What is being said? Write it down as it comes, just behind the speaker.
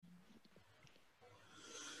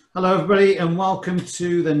Hello, everybody, and welcome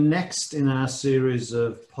to the next in our series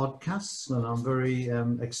of podcasts. And I'm very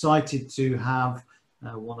excited to have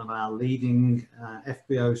one of our leading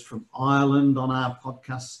FBOs from Ireland on our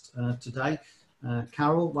podcast today.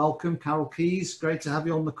 Carol, welcome. Carol Keys, great to have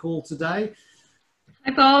you on the call today.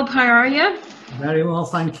 Hi, Bob. How are you? Very well,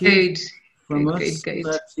 thank you. Good. From good, us good,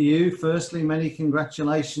 good. to you, firstly, many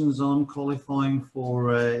congratulations on qualifying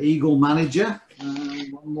for Eagle Manager.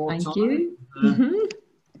 One more Thank time. you.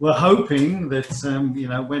 We're hoping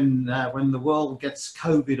that when the world gets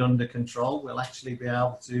COVID under control, we'll actually be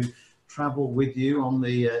able to travel with you on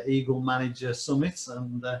the Eagle Manager Summit,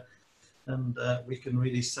 and we can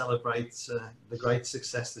really celebrate the great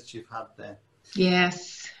success that you've had there.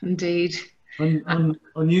 Yes, indeed.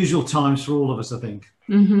 Unusual times for all of us, I think.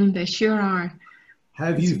 They sure are. How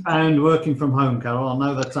have you found working from home, Carol? I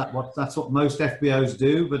know that's what most FBOs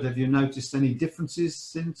do, but have you noticed any differences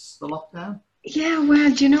since the lockdown? Yeah,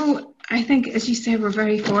 well, I think, as you say, we're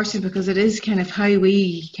very fortunate because it is kind of how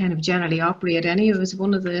we kind of generally operate anyway. It was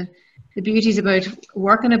one of the beauties about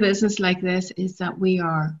working a business like this is that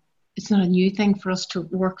it's not a new thing for us to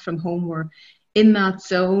work from home. We're in that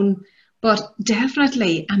zone. But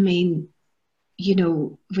definitely, I mean,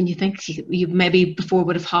 when you think you maybe before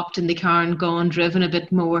would have hopped in the car and gone, driven a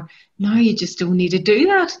bit more, now you just don't need to do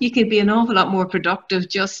that. You could be an awful lot more productive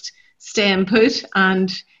just staying put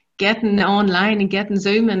and getting online and getting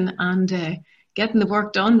Zooming and getting the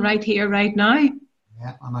work done right here, right now.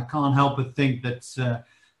 Yeah, and I can't help but think that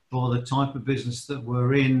for the type of business that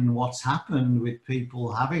we're in, what's happened with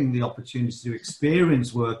people having the opportunity to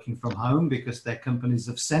experience working from home because their companies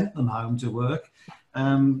have sent them home to work,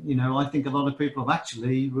 I think a lot of people have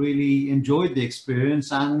actually really enjoyed the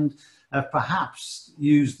experience and perhaps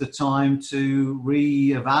used the time to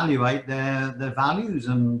reevaluate their values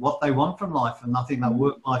and what they want from life. And I think that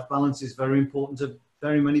work-life balance is very important to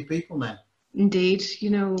very many people now. Indeed.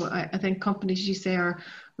 I think companies, you say, are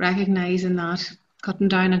recognising that, cutting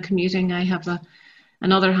down on commuting. I have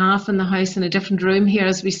another half in the house in a different room here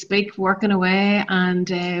as we speak, working away, and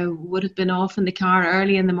would have been off in the car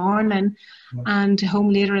early in the morning and home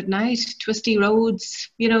later at night. Twisty roads,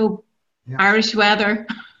 Irish weather.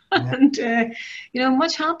 And,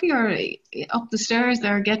 much happier up the stairs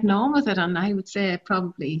there getting on with it. And I would say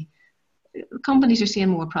probably companies are seeing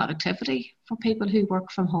more productivity for people who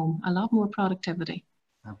work from home, a lot more productivity.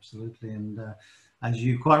 Absolutely. And as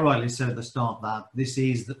you quite rightly said at the start, that this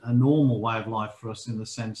is a normal way of life for us in the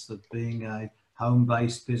sense that being a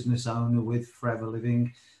home-based business owner with Forever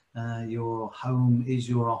Living, your home is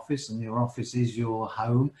your office and your office is your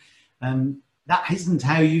home. That isn't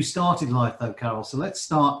how you started life though, Carol. So let's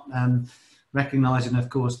start recognising, of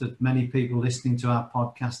course, that many people listening to our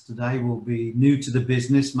podcast today will be new to the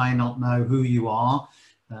business, may not know who you are.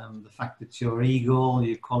 The fact that you're Eagle,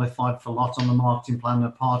 you've qualified for a lot on the marketing plan,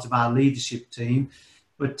 are part of our leadership team.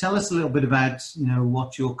 But tell us a little bit about,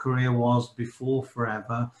 what your career was before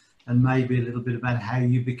Forever and maybe a little bit about how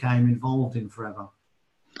you became involved in Forever.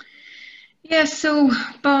 Yeah, so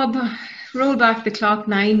Bob, roll back the clock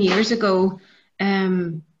 9 years ago.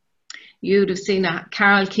 You'd have seen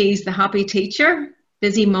Carol Keys, the happy teacher,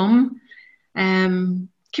 busy mum,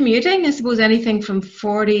 commuting, I suppose anything from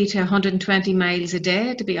 40 to 120 miles a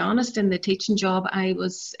day, to be honest. In the teaching job, I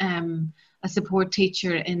was a support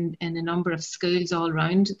teacher in a number of schools all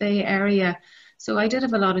around the area. So I did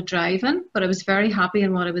have a lot of driving, but I was very happy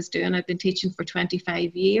in what I was doing. I've been teaching for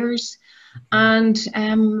 25 years and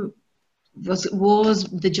was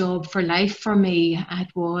the job for life for me. It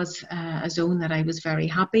was a zone that I was very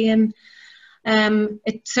happy in.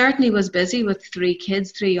 It certainly was busy with three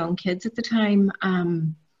young kids at the time.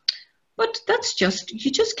 But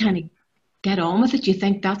you just kind of get on with it. You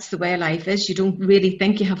think that's the way life is. You don't really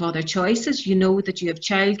think you have other choices. You know that you have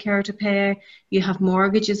childcare to pay, you have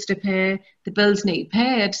mortgages to pay, the bills need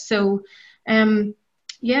paid. So, I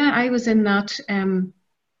was in that, I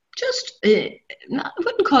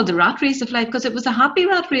wouldn't call it the rat race of life because it was a happy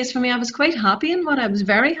rat race for me. I was quite happy in I was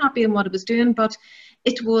very happy in what I was doing, but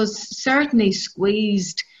it was certainly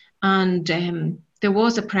squeezed and there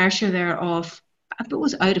was a pressure there of, it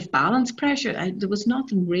was out of balance pressure. There was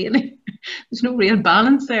nothing really, there's no real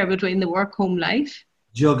balance there between the work-home life.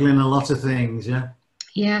 Juggling a lot of things, yeah?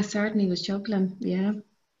 Yeah, certainly was juggling, yeah.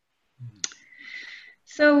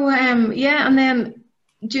 So, and then,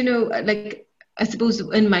 I suppose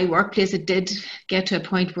in my workplace, it did get to a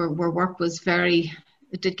point where work was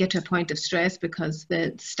it did get to a point of stress because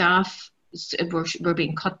the staff were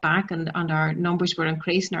being cut back and our numbers were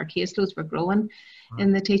increasing, our caseloads were growing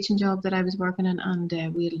in the teaching job that I was working in, and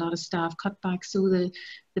we had a lot of staff cutbacks. So the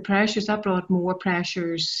pressures, that brought more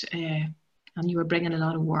pressures and you were bringing a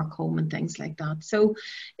lot of work home and things like that. So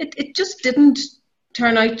it just didn't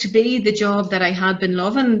turn out to be the job that I had been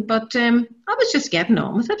loving, but I was just getting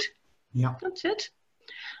on with it. Yeah. That's it.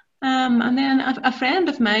 And then a friend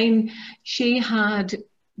of mine, she had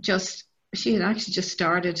actually just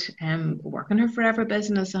started working her forever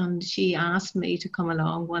business, and she asked me to come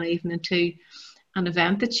along one evening to an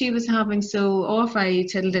event that she was having. So off I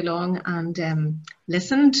tiddled along and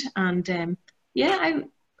listened, and I,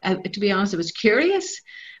 to be honest, I was curious,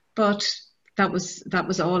 but that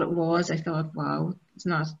was all it was. I thought, wow,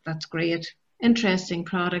 that's great, interesting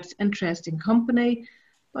products, interesting company,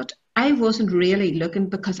 but I wasn't really looking,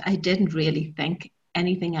 because I didn't really think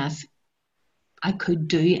anything else. I could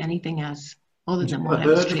do anything else other than what I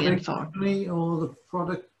was trained for. Company or the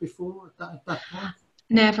product before at that point?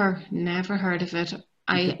 Never heard of it.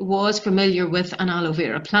 I was familiar with an aloe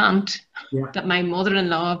vera plant that my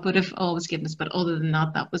mother-in-law would have always given us, but other than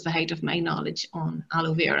that, that was the height of my knowledge on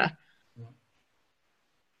aloe vera. Yeah.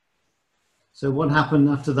 So what happened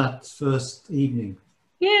after that first evening?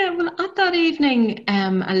 Yeah, well, at that evening,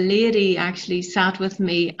 a lady actually sat with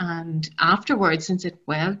me, and afterwards and said,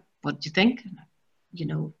 well, what do you think? You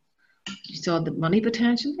know, you saw the money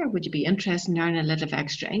potential there. Would you be interested in earning a little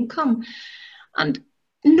extra income? And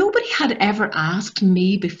nobody had ever asked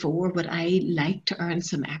me before would I like to earn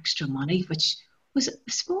some extra money, which was,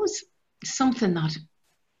 I suppose, something that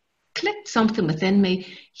clicked something within me.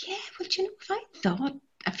 Yeah, well, you know, if I thought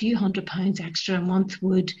a few £100 extra a month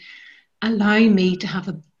would allow me to have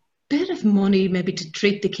a bit of money, maybe to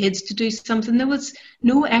treat the kids, to do something. There was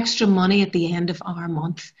no extra money at the end of our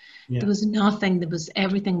month. Yeah. There was nothing.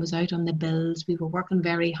 Everything was out on the bills. We were working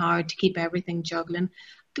very hard to keep everything juggling.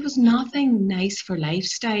 There was nothing nice for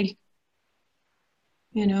lifestyle,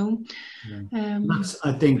 you know. Yeah.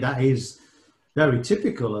 I think that is very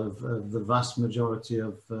typical of the vast majority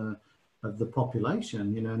of the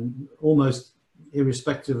population. You know, almost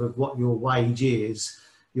irrespective of what your wage is,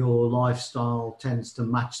 your lifestyle tends to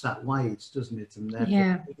match that wage, doesn't it? And therefore,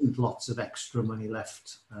 there isn't lots of extra money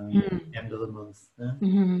left at the end of the month. Yeah?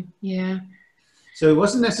 Mm-hmm. Yeah. So it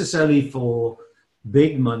wasn't necessarily for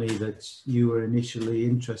big money that you were initially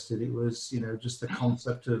interested. It was, you know, just the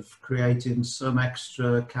concept of creating some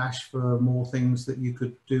extra cash for more things that you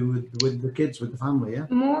could do with the kids, with the family. Yeah.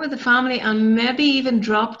 More with the family, and maybe even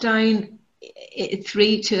drop down to a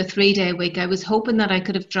 3-day week. I was hoping that I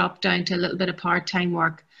could have dropped down to a little bit of part-time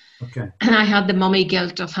work. Okay. And I had the mummy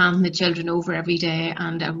guilt of handing the children over every day,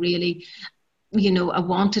 and I really, you know, I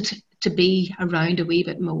wanted to be around a wee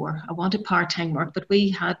bit more. I wanted part-time work, but we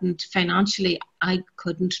hadn't financially. I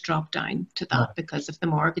couldn't drop down to that because of the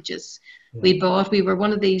mortgages. Yeah. We were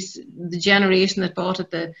one of the generation that bought in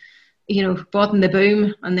the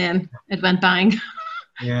boom, and then it went bang.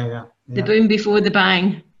 Yeah. The boom before the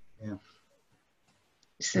bang. Yeah.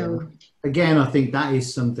 So again, I think that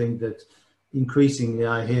is something that increasingly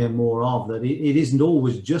I hear more of, that it isn't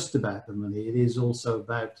always just about the money. It is also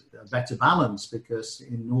about a better balance, because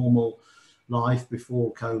in normal life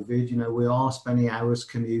before COVID, you know, we are spending hours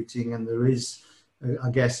commuting, and there is,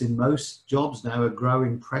 I guess, in most jobs now, a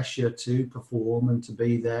growing pressure to perform and to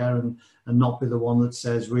be there and not be the one that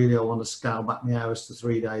says, really, I want to scale back my hours to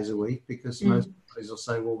 3 days a week, because most companies will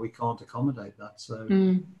say, well, we can't accommodate that. So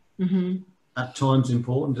at times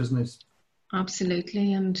important, isn't it?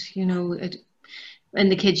 Absolutely. And, you know,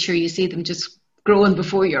 and the kids, sure, you see them just growing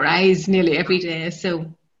before your eyes nearly every day.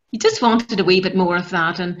 So you just wanted a wee bit more of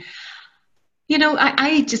that. And, you know,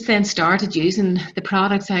 I just then started using the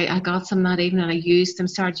products. I got some that evening, and I used them,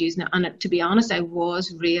 started using it. And to be honest, I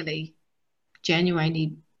was really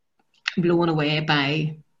genuinely blown away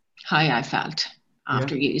by how I felt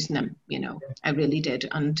after using them. You know, I really did.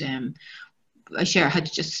 And I had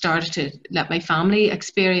just started to let my family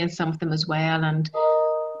experience some of them as well. And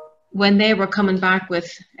when they were coming back with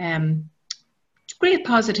great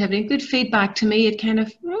positivity, good feedback to me, it kind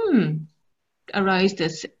of aroused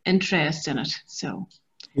this interest in it. So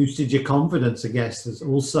boosted your confidence, I guess, as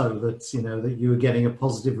also that, you know, that you were getting a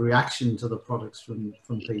positive reaction to the products from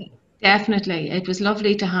people. Definitely. It was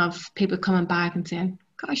lovely to have people coming back and saying,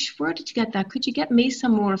 gosh, where did you get that? Could you get me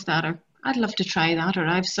some more of that? Or I'd love to try that. Or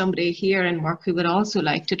I have somebody here in work who would also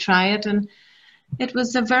like to try it. And it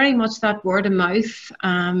was very much that word of mouth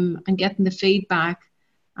and getting the feedback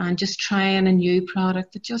and just trying a new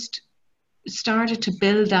product that just started to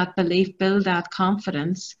build that belief, build that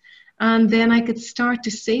confidence. And then I could start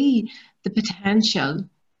to see the potential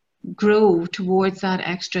grow towards that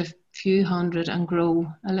extra few hundred and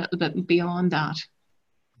grow a little bit beyond that.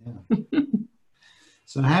 Yeah.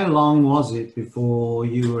 So how long was it before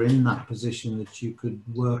you were in that position that you could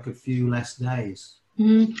work a few less days?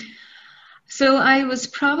 Mm-hmm. So I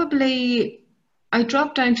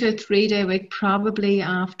dropped down to a 3-day week probably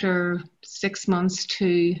after 6 months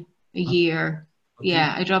to a year. Okay.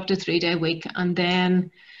 Yeah, I dropped a 3-day week. And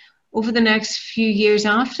then over the next few years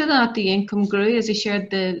after that, the income grew as I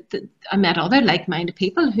shared I met other like-minded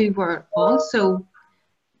people who were also,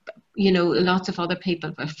 lots of other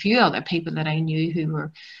people, a few other people that I knew who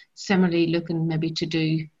were similarly looking maybe to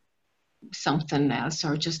do something else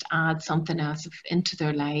or just add something else into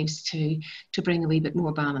their lives to bring a wee bit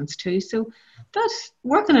more balance too. So that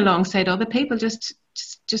working alongside other people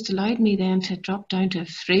just allowed me then to drop down to a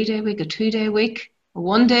 3-day week, a 2-day week, a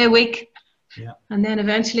 1-day week, and then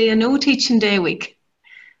eventually a no teaching day week.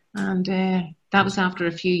 And that was after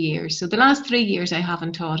a few years. So the last 3 years I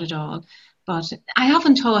haven't taught at all. But I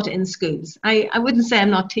haven't taught in schools. I wouldn't say I'm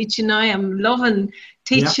not teaching now. I'm loving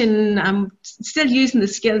teaching. Yeah. I'm still using the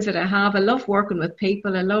skills that I have. I love working with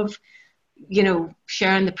people. I love,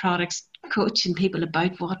 sharing the products, coaching people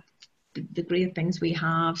about what the great things we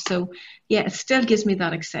have. So, yeah, it still gives me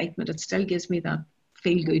that excitement. It still gives me that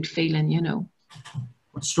feel-good feeling,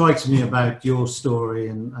 What strikes me about your story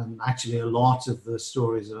and actually a lot of the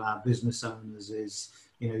stories of our business owners is,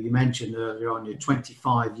 you mentioned earlier on your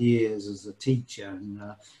 25 years as a teacher. And,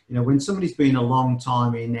 when somebody's been a long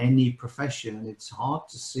time in any profession, it's hard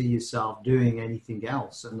to see yourself doing anything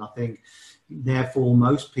else. And I think, therefore,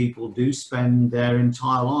 most people do spend their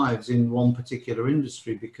entire lives in one particular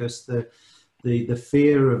industry because the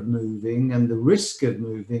fear of moving and the risk of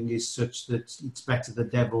moving is such that it's better the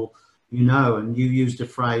devil, and you used a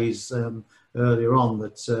phrase earlier on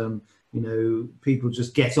that, people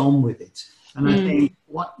just get on with it. And I think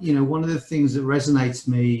one of the things that resonates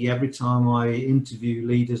me every time I interview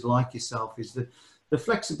leaders like yourself is that the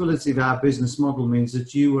flexibility of our business model means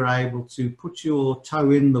that you were able to put your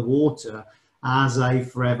toe in the water as a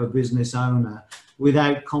forever business owner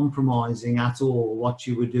without compromising at all what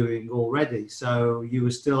you were doing already. So you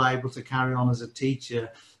were still able to carry on as a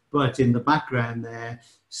teacher, but in the background there,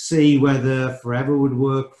 see whether Forever would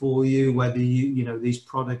work for you, whether these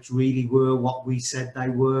products really were what we said they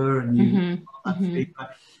were, and you got that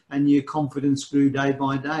feedback, and your confidence grew day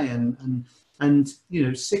by day. And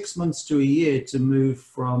 6 months to a year to move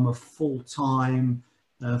from a full-time,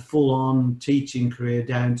 full-on teaching career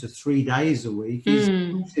down to 3 days a week is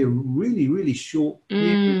a really, really short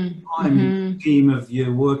period of time in the scheme of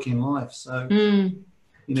your working life. So.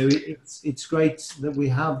 It's great that we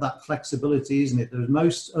have that flexibility, isn't it? There's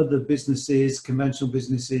most other businesses, conventional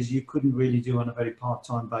businesses, you couldn't really do on a very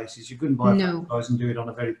part-time basis. You couldn't buy a franchise and do it on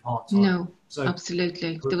a very part-time. No, so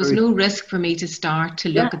absolutely. There was no risk for me to start to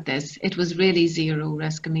look at this. It was really zero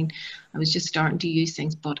risk. I mean, I was just starting to use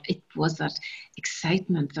things, but it was that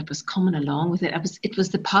excitement that was coming along with it. It was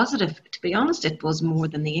the positive. To be honest, it was more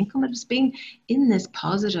than the income. It was being in this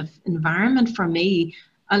positive environment for me,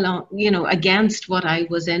 along, against what I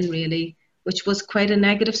was in really, which was quite a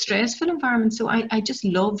negative, stressful environment. So I just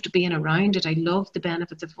loved being around it. I loved the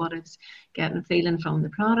benefits of what I was getting, feeling from the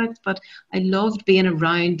product, but I loved being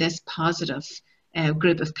around this positive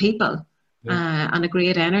group of people and a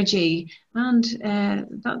great energy. And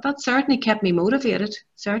that certainly kept me motivated,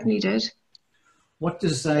 certainly did. What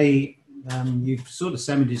does you've sort of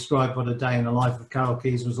semi-described what a day in the life of Carol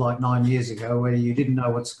Keys was like 9 years ago, where you didn't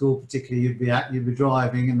know what school particularly you'd be at. You'd be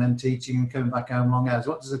driving and then teaching and coming back home long hours.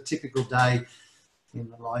 What does a typical day in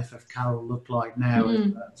the life of Carol look like now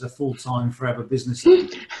as a full-time forever business owner?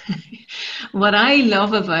 What I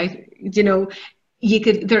love about, there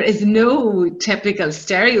is no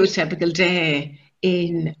stereotypical day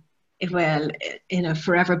in a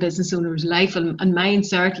forever business owner's life, and mine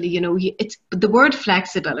certainly, the word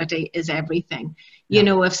flexibility is everything.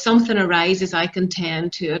 If something arises, I can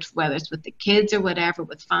tend to it, whether it's with the kids or whatever,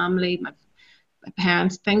 with family, my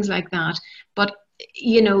parents, things like that. But,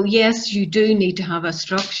 yes, you do need to have a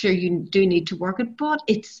structure, you do need to work it, but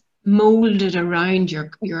it's molded around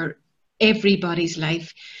your everybody's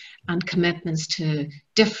life and commitments to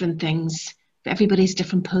different things. Everybody's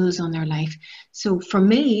different pulls on their life. So for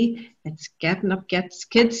me, it's getting up, gets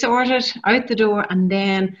kids sorted, out the door, and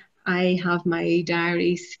then I have my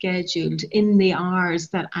diary scheduled in the hours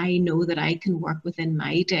that I know that I can work within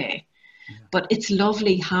my day. Yeah. But it's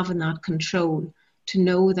lovely having that control to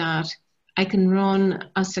know that I can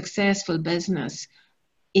run a successful business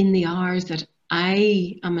in the hours that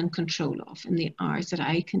I am in control of, in the hours that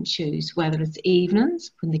I can choose, whether it's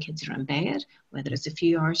evenings when the kids are in bed, whether it's a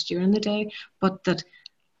few hours during the day, but that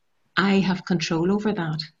I have control over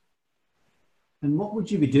that. And what would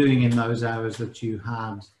you be doing in those hours that you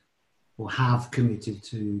had or have committed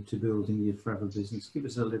to building your forever business? Give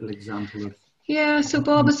us a little example of. Yeah, so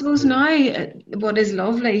Bob, I suppose now what is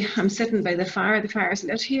lovely, I'm sitting by the fire's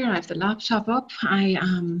lit here, I have the laptop up, I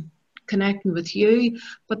am connecting with you,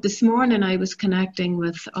 but this morning I was connecting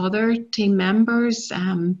with other team members.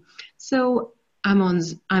 So I'm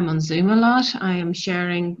on Zoom a lot, I am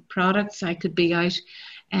sharing products, I could be out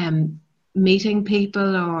um, meeting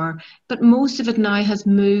people, but most of it now has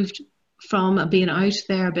moved from being out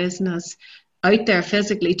there business, out there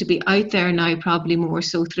physically, to be out there now probably more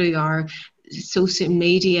so through our social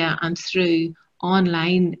media and through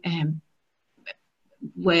online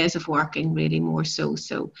ways of working, really more so.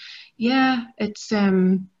 So yeah, it's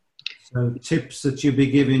So tips that you'd be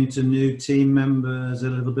giving to new team members, a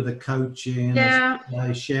little bit of coaching,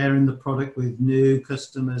 yeah, sharing the product with new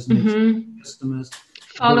customers and existing customers.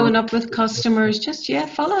 following up with customers, just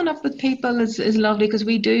following up with people is lovely, because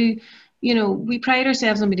we do, we pride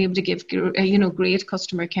ourselves on being able to give great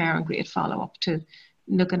customer care and great follow-up to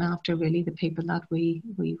looking after really the people that we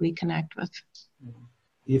connect with.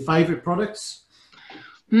 Your favorite products?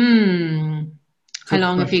 How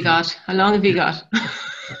long have you got?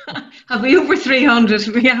 Have we over 300?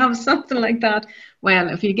 We have something like that. Well,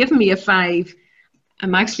 if you give me a 5,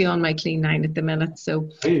 I'm actually on my clean 9 at the minute. So,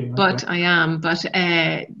 but I am. But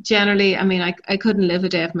generally, I mean, I couldn't live a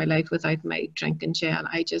day of my life without my drinking gel.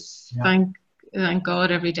 I just thank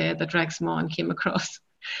God every day that Rex Maughan came across,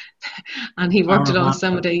 and he worked it on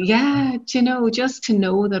somebody. Yeah, just to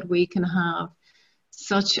know that we can have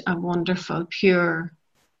such a wonderful, pure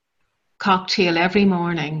cocktail every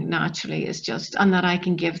morning naturally is just, and that I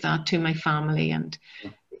can give that to my family, and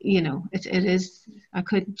it is, I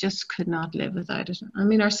could not live without it. I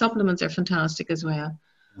mean, our supplements are fantastic as well.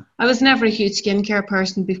 I was never a huge skincare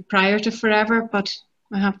person prior to Forever, but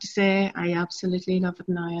I have to say I absolutely love it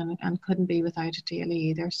now, and couldn't be without it daily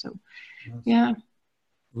either. So yeah,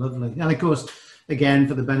 lovely. And of course, again,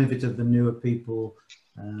 for the benefit of the newer people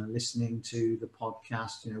listening to the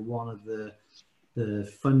podcast, one of the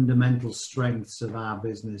fundamental strengths of our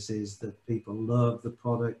business is that people love the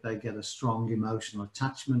product, they get a strong emotional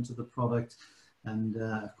attachment to the product, and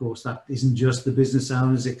of course that isn't just the business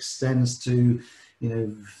owners, it extends to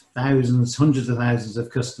thousands, hundreds of thousands of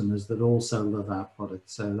customers that also love our product.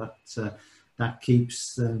 So that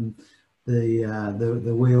keeps the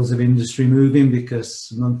wheels of industry moving,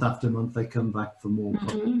 because month after month they come back for more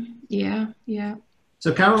product. Yeah.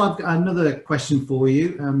 So, Carol, I've got another question for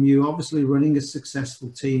you. You're obviously running a successful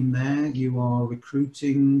team there. You are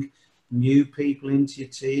recruiting new people into your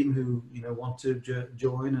team who want to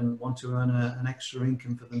join and want to earn an extra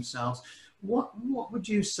income for themselves. What would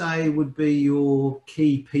you say would be your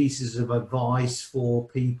key pieces of advice for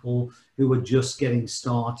people who are just getting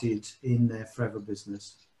started in their Forever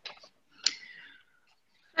business?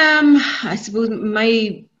 I suppose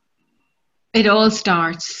it all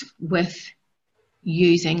starts with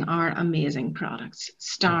using our amazing products.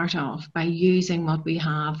 Start off by using what we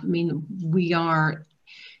have. I mean, we are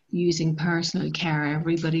using personal care.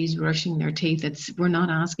 Everybody's brushing their teeth. We're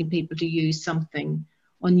not asking people to use something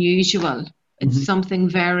unusual. It's something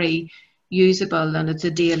very usable, and it's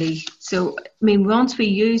a daily. So, I mean, once we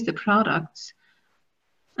use the products,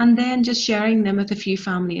 and then just sharing them with a few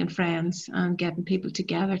family and friends, and getting people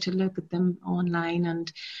together to look at them online,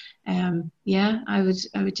 and I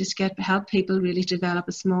would just help people really develop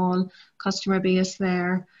a small customer base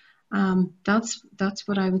there. That's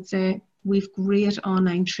what I would say. We've great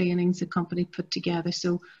online trainings the company put together.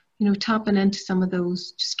 So, tapping into some of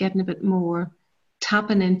those, just getting a bit more,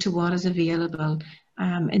 tapping into what is available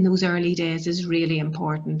in those early days is really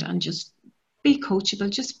important. And just be coachable,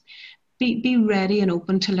 just be ready and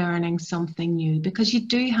open to learning something new, because you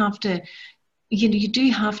do have to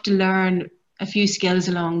learn a few skills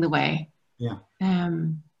along the way. Yeah.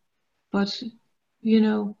 But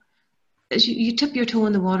as you tip your toe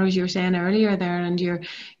in the water, as you were saying earlier there, and you're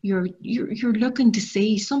looking to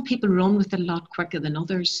see. Some people run with it a lot quicker than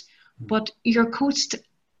others, but you're coached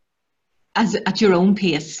at your own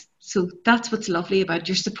pace. So that's what's lovely about it.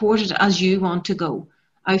 You're supported as you want to go,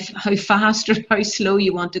 how fast or how slow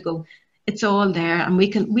you want to go. It's all there, and we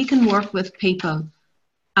can work with people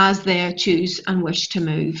as they choose and wish to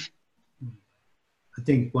move. I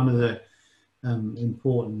think one of the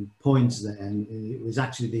important points there, and it was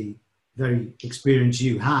actually the very experience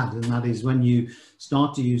you had, and that is when you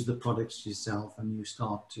start to use the products yourself and you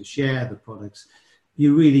start to share the products,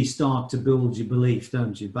 you really start to build your belief,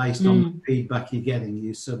 don't you? Based on the feedback you're getting,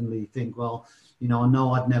 you suddenly think, well, I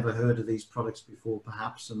know I'd never heard of these products before,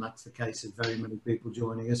 perhaps, and that's the case of very many people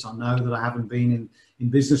joining us. I know that I haven't been in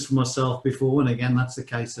business for myself before, and again, that's the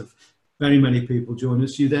case of very many people join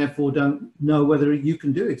us, you therefore don't know whether you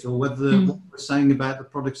can do it or whether what we're saying about the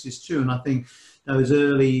products is true. And I think those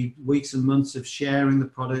early weeks and months of sharing the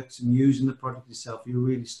products and using the product yourself, you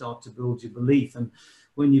really start to build your belief. And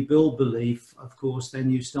when you build belief, of course,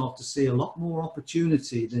 then you start to see a lot more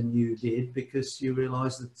opportunity than you did, because you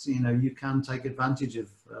realize that, you know, you can take advantage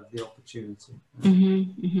of the opportunity.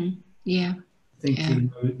 Yeah. I think you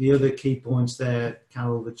know, the other key points there,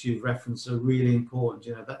 Carol, that you've referenced are really important,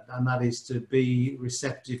 you know, that is to be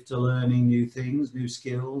receptive to learning new things, new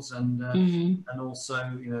skills, and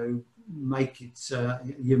also, you know, make it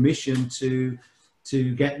your mission to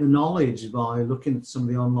get the knowledge by looking at some of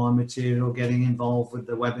the online material, getting involved with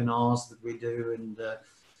the webinars that we do, and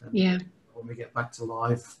when we get back to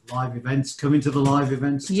live events, coming to the live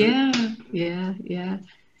events too. Yeah.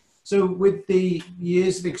 So with the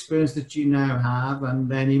years of experience that you now have, and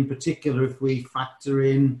then in particular, if we factor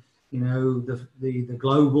in, you know, the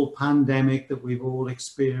global pandemic that we've all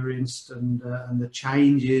experienced, and the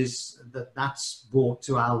changes that's brought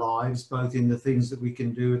to our lives, both in the things that we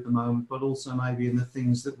can do at the moment, but also maybe in the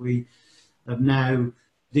things that we have now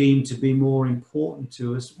deemed to be more important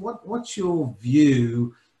to us. What's your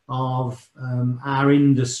view of our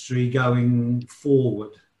industry going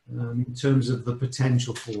forward? In terms of the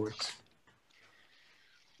potential for it?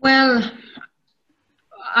 Well,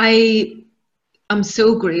 I am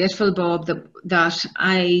so grateful, Bob, that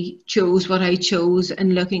I chose what I chose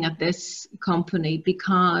in looking at this company,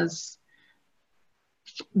 because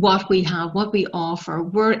what we have, what we offer,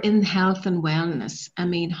 we're in health and wellness. I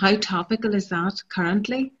mean, how topical is that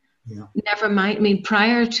currently? Yeah. Never mind, I mean,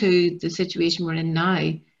 prior to the situation we're in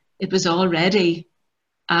now, it was already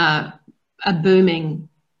a booming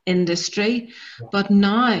industry, but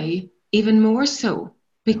now even more so,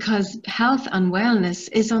 because health and wellness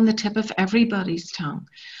is on the tip of everybody's tongue,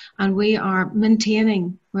 and we're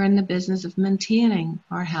in the business of maintaining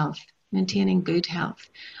our health, maintaining good health,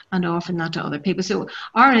 and offering that to other people. So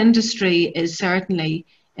our industry is certainly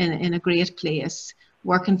in a great place.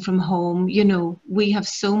 Working from home, you know, we have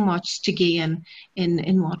so much to gain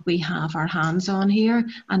in what we have our hands on here,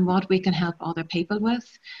 and what we can help other people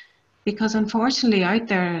with. Because unfortunately out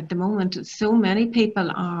there at the moment, so many people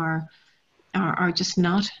are just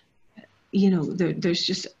not, you know, there's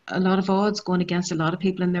just a lot of odds going against a lot of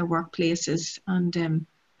people in their workplaces, and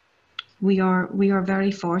we are very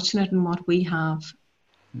fortunate in what we have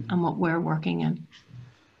and what we're working in.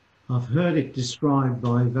 I've heard it described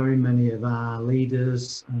by very many of our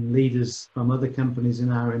leaders and leaders from other companies in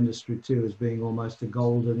our industry too, as being almost a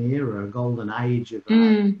golden era, a golden age of our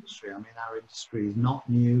industry. I mean, our industry is not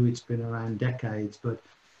new; it's been around decades. But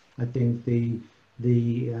I think the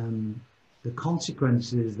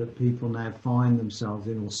consequences that people now find themselves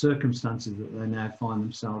in, or circumstances that they now find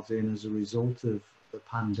themselves in as a result of the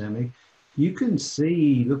pandemic, you can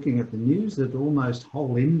see, looking at the news, that almost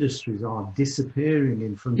whole industries are disappearing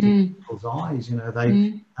in front of people's eyes. You know,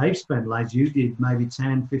 they've spent, like you did, maybe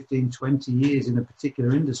 10, 15, 20 years in a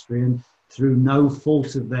particular industry, and through no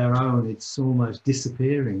fault of their own, it's almost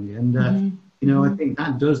disappearing. And, you know, I think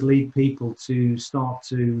that does lead people to start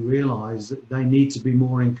to realize that they need to be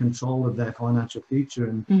more in control of their financial future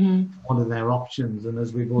and what are their options. And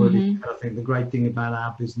as we've already said, I think the great thing about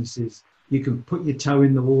our business is you can put your toe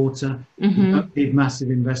in the water. You don't need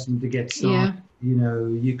massive investment to get started. You know,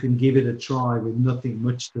 you can give it a try with nothing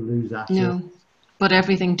much to lose after. No, but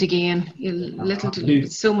everything to gain.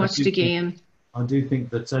 So much to gain. I do think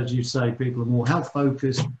that, as you say, people are more health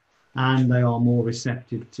focused and they are more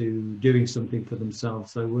receptive to doing something for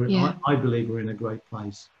themselves. So I believe we're in a great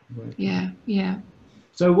place. Yeah.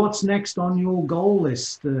 So what's next on your goal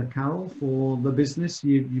list, Carol, for the business?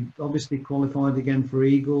 You've obviously qualified again for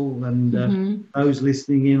Eagle, and those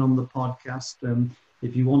listening in on the podcast,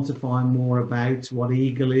 if you want to find more about what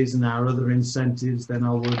Eagle is and our other incentives, then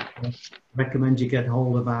I would recommend you get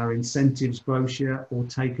hold of our incentives brochure, or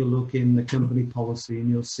take a look in the company policy, and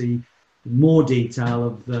you'll see more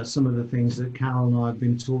detail of some of the things that Carol and I have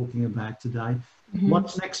been talking about today.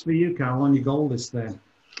 What's next for you, Carol, on your goal list there?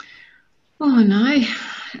 Oh, no.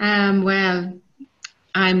 Well,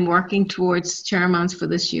 I'm working towards chairmans for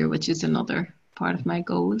this year, which is another part of my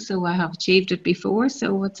goal. So I have achieved it before.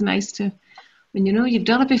 So it's nice to, when you know you've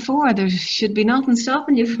done it before, there should be nothing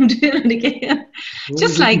stopping you from doing it again.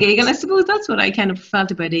 Just like Eagle. I suppose that's what I kind of felt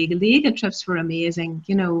about Eagle. The Eagle trips were amazing,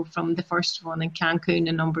 you know, from the first one in Cancun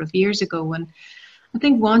a number of years ago. And I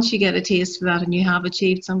think once you get a taste of that and you have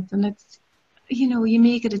achieved something, it's, you know, you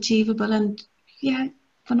make it achievable. And yeah,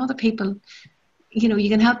 when other people, you know, you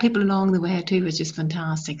can help people along the way too, which is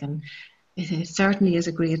fantastic. And it certainly is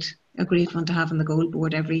a great one to have on the goal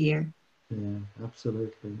board every year. Yeah,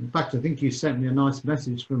 absolutely. In fact, I think you sent me a nice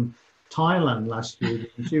message from Thailand last year,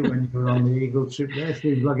 didn't you, when you were on the Eagle trip there?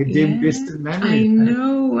 Seems like a dim, Yeah, distant memory. I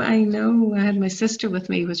know, I know. I had my sister with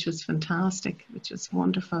me, which was fantastic, which was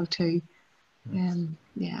wonderful too.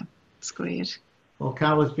 Yeah, it's great. Well,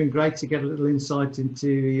 Carol, it's been great to get a little insight into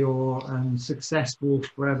your successful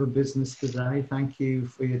Forever business today. Thank you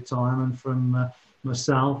for your time, and from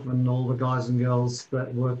myself and all the guys and girls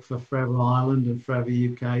that work for Forever Ireland and Forever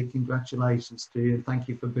UK, congratulations to you. And thank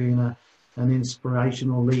you for being an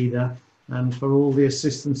inspirational leader, and for all the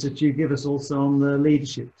assistance that you give us also on the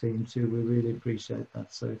leadership team too. We really appreciate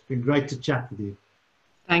that. So it's been great to chat with you.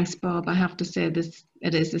 Thanks, Bob. I have to say this,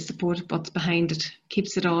 it is the support of what's behind it.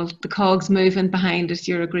 Keeps it all, the cogs moving behind us.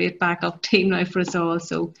 You're a great backup team now for us all.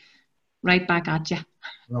 So right back at you.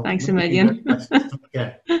 Well, thanks a million.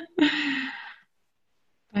 Okay.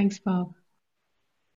 Thanks, Bob.